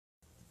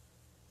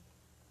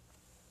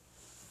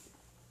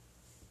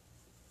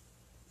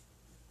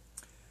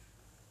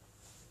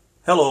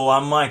Hello,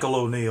 I'm Michael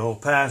O'Neill,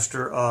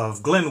 pastor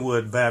of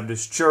Glenwood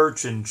Baptist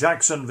Church in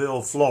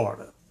Jacksonville,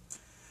 Florida.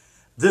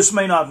 This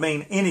may not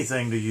mean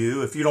anything to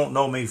you if you don't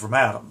know me from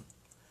Adam,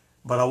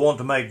 but I want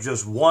to make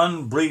just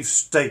one brief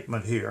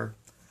statement here.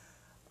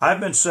 I've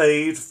been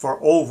saved for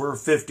over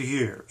 50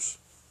 years.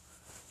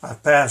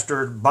 I've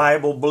pastored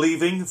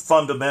Bible-believing,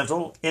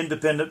 fundamental,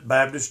 independent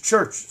Baptist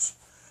churches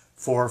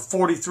for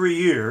 43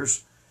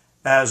 years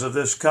as of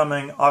this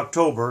coming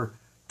October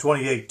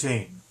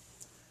 2018.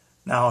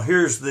 Now,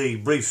 here's the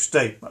brief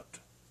statement.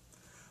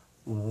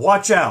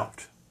 Watch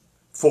out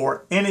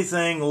for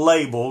anything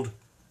labeled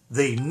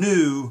the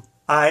new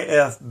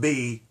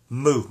IFB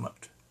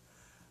movement.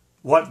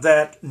 What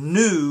that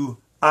new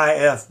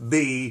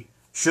IFB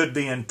should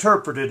be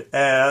interpreted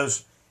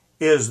as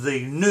is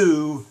the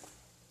new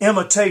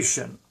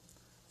imitation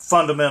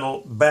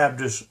fundamental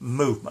Baptist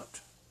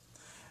movement.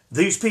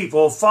 These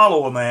people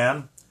follow a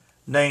man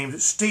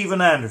named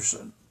Stephen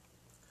Anderson,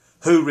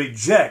 who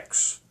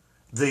rejects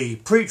the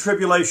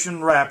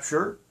pre-tribulation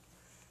rapture.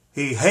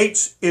 He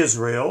hates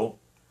Israel,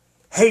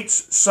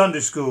 hates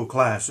Sunday school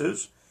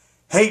classes,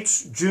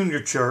 hates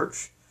junior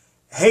church,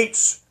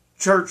 hates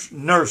church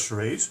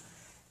nurseries,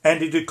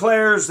 and he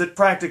declares that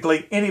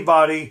practically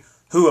anybody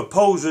who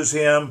opposes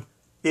him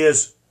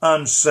is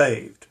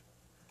unsaved.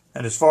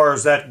 And as far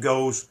as that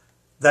goes,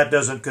 that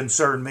doesn't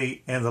concern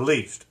me in the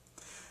least.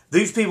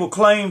 These people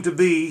claim to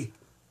be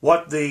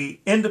what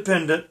the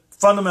independent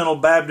fundamental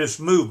Baptist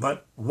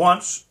movement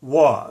once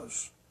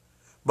was,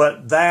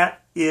 but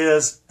that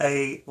is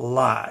a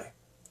lie.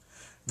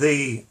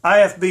 The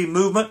IFB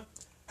movement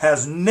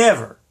has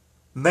never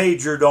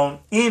majored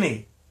on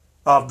any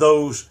of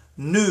those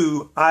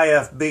new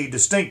IFB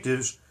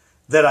distinctives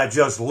that I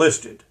just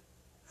listed.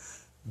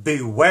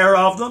 Beware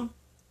of them,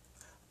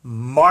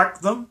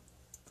 mark them,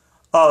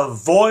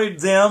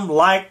 avoid them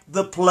like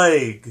the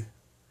plague.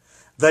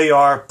 They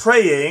are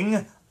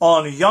preying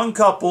on young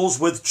couples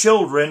with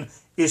children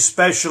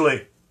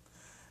especially.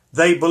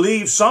 They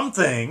believe some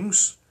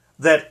things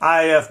that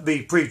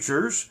IFB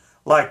preachers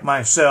like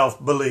myself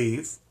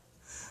believe,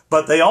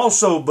 but they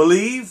also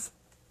believe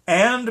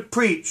and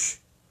preach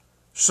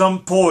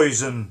some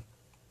poison.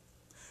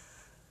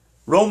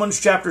 Romans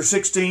chapter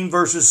 16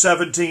 verses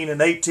 17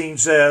 and 18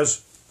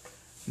 says,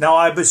 "Now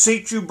I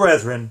beseech you,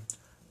 brethren,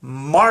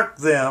 mark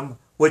them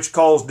which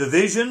cause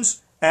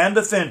divisions and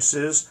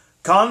offenses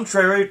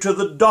contrary to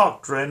the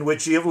doctrine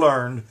which ye have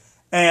learned,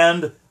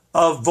 and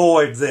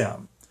avoid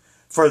them.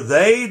 For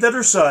they that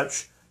are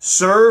such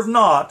serve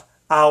not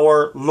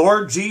our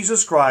Lord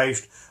Jesus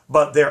Christ,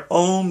 but their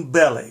own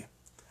belly,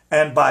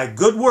 and by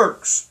good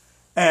works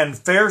and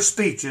fair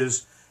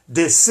speeches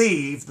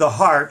deceive the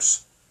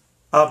hearts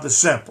of the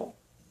simple."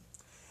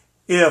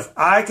 If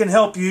I can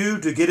help you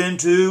to get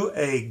into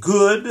a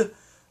good,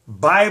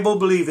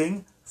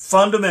 Bible-believing,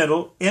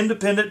 fundamental,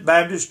 independent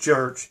Baptist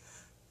church,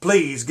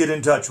 please get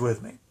in touch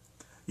with me.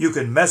 You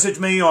can message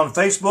me on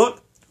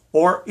Facebook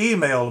or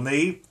email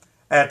me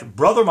at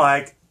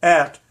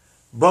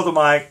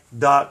brothermike@brothermike.com.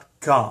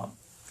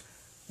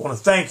 I want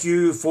to thank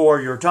you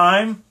for your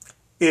time.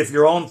 If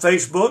you're on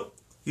Facebook,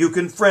 you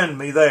can friend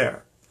me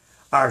there.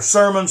 Our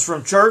sermons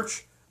from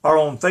church are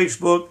on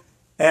Facebook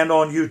and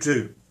on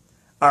YouTube.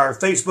 Our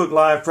Facebook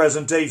Live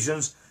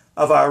presentations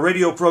of our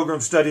radio program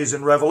Studies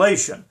in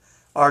Revelation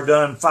are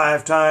done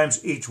 5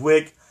 times each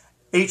week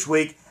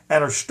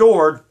and are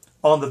stored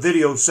on the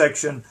video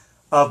section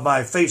of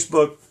my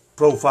Facebook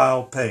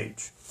profile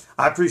page.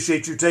 I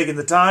appreciate you taking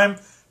the time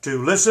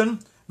to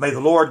listen. May the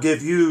Lord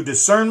give you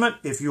discernment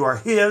if you are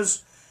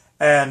His,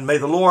 and may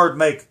the Lord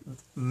make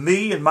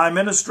me and my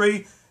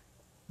ministry,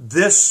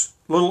 this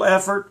little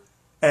effort,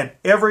 and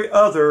every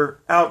other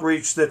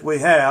outreach that we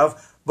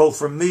have, both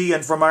from me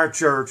and from our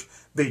church,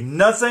 be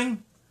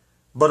nothing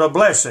but a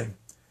blessing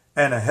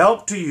and a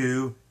help to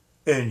you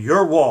in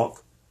your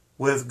walk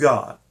with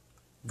God.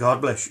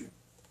 God bless you.